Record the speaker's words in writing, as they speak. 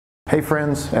Hey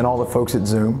friends and all the folks at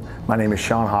Zoom, my name is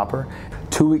Shaun Hopper.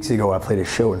 2 weeks ago I played a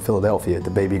show in Philadelphia at the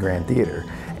Baby Grand Theater,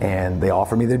 and they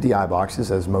offered me their DI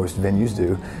boxes, as most venues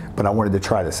do, but I wanted to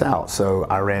try this out, so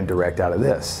I ran direct out of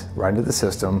this, right into the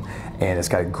system, and it's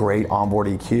got a great onboard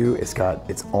EQ, it's got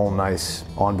its own nice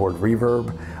onboard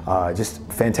reverb, just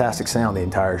fantastic sound the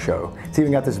entire show. It's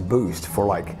even got this boost for,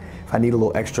 like, if I need a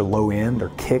little extra low end or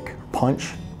kick,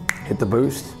 punch, hit the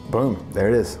boost, boom, there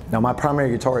it is. Now my primary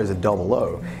guitar is a double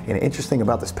low, and interesting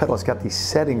about this pedal, it's got these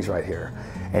settings right here,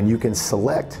 and you can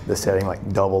select the setting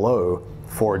like double O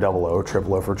for double O,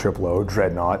 triple O for triple O,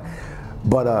 dreadnought.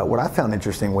 But what I found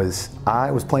interesting was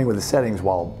I was playing with the settings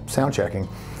while sound checking,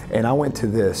 and I went to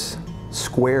this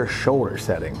square shoulder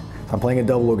setting. So I'm playing a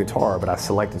double O guitar, but I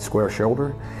selected square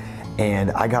shoulder,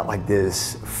 and I got like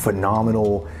this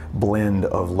phenomenal blend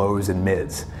of lows and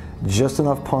mids. Just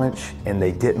enough punch, and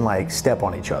they didn't like step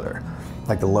on each other.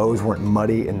 Like the lows weren't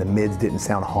muddy and the mids didn't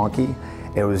sound honky.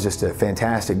 It was just a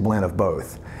fantastic blend of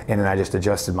both. And then I just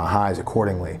adjusted my highs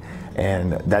accordingly.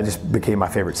 And that just became my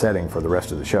favorite setting for the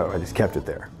rest of the show. I just kept it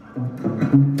there.